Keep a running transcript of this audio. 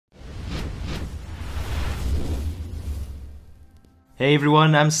Hey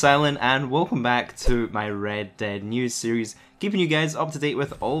everyone, I'm Silent and welcome back to my Red Dead news series, keeping you guys up to date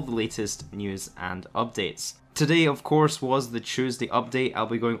with all the latest news and updates. Today, of course, was the Tuesday update. I'll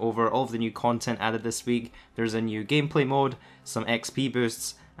be going over all of the new content added this week. There's a new gameplay mode, some XP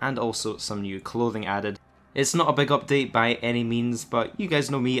boosts, and also some new clothing added. It's not a big update by any means, but you guys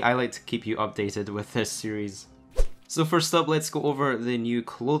know me, I like to keep you updated with this series. So first up, let's go over the new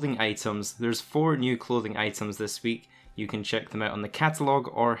clothing items. There's 4 new clothing items this week. You can check them out on the catalogue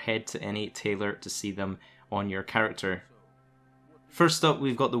or head to any tailor to see them on your character. First up,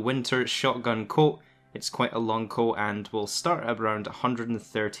 we've got the winter shotgun coat. It's quite a long coat and will start at around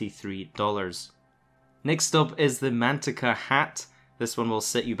 $133. Next up is the Mantica hat. This one will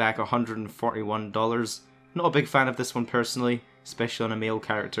set you back $141. Not a big fan of this one personally, especially on a male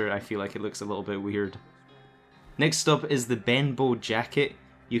character. I feel like it looks a little bit weird. Next up is the Benbow jacket.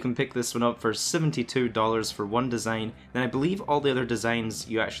 You can pick this one up for $72 for one design, then I believe all the other designs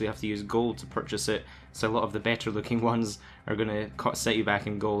you actually have to use gold to purchase it, so a lot of the better looking ones are going to set you back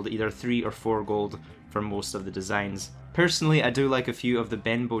in gold, either 3 or 4 gold for most of the designs. Personally, I do like a few of the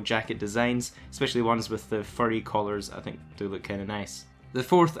Benbow jacket designs, especially ones with the furry collars. I think do look kind of nice. The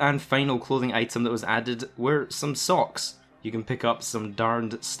fourth and final clothing item that was added were some socks. You can pick up some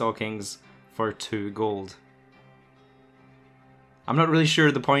darned stockings for 2 gold. I'm not really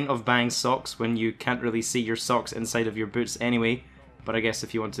sure the point of buying socks when you can't really see your socks inside of your boots anyway, but I guess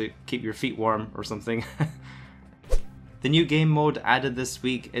if you want to keep your feet warm or something. The new game mode added this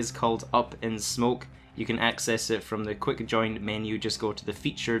week is called Up in Smoke. You can access it from the quick join menu. Just go to the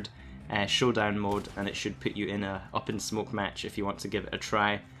featured showdown mode and it should put you in a Up in Smoke match if you want to give it a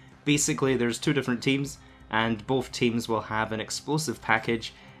try. Basically there's 2 different teams and both teams will have an explosive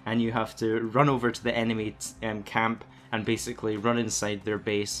package and you have to run over to the enemy camp and basically run inside their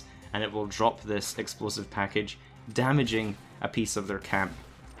base and it will drop this explosive package, damaging a piece of their camp.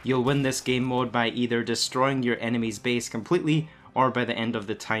 You'll win this game mode by either destroying your enemy's base completely or by the end of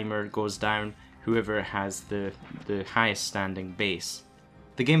the timer goes down, whoever has the highest standing base.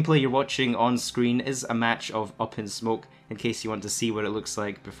 The gameplay you're watching on screen is a match of Up in Smoke in case you want to see what it looks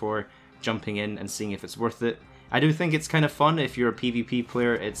like before jumping in and seeing if it's worth it. I do think it's kind of fun. If you're a PvP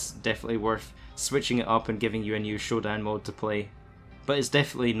player, it's definitely worth switching it up and giving you a new showdown mode to play, but it's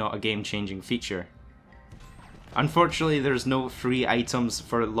definitely not a game-changing feature. Unfortunately, there's no free items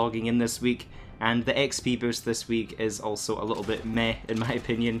for logging in this week, and the XP boost this week is also a little bit meh in my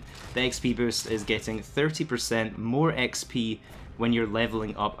opinion. The XP boost is getting 30% more XP when you're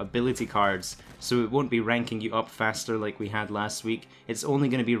leveling up ability cards, so it won't be ranking you up faster like we had last week. It's only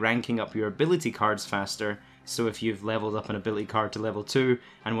going to be ranking up your ability cards faster. So if you've leveled up an ability card to level 2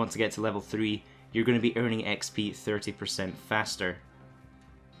 and want to get to level 3, you're going to be earning XP 30% faster.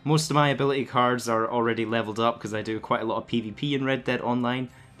 Most of my ability cards are already leveled up because I do quite a lot of PvP in Red Dead Online,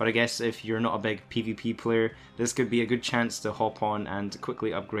 but I guess if you're not a big PvP player, this could be a good chance to hop on and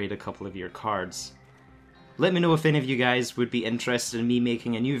quickly upgrade a couple of your cards. Let me know if any of you guys would be interested in me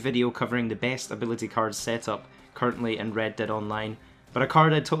making a new video covering the best ability card setup currently in Red Dead Online. But a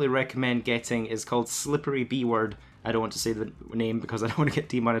card I'd totally recommend getting is called Slippery B-Word. I don't want to say the name because I don't want to get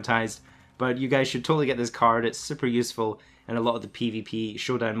demonetized, but you guys should totally get this card. It's super useful in a lot of the PvP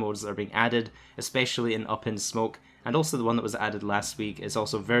showdown modes that are being added, especially in Up in Smoke, and also the one that was added last week is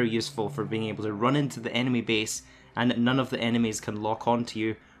also very useful for being able to run into the enemy base and none of the enemies can lock onto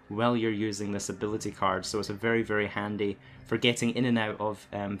you while you're using this ability card, so it's a very, very handy for getting in and out of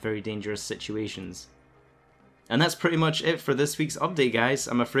very dangerous situations. And that's pretty much it for this week's update, guys.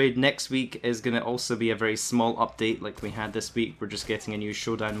 I'm afraid next week is going to also be a very small update like we had this week. We're just getting a new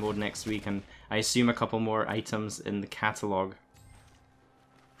showdown mode next week and I assume a couple more items in the catalogue.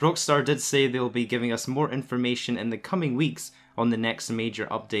 Rockstar did say they'll be giving us more information in the coming weeks on the next major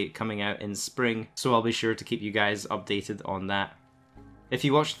update coming out in spring, so I'll be sure to keep you guys updated on that. If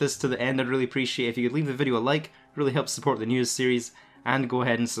you watched this to the end, I'd really appreciate if you could leave the video a like. It really helps support the news series. And go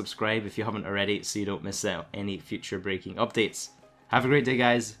ahead and subscribe if you haven't already so you don't miss out any future breaking updates. Have a great day,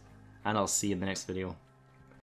 guys, and I'll see you in the next video.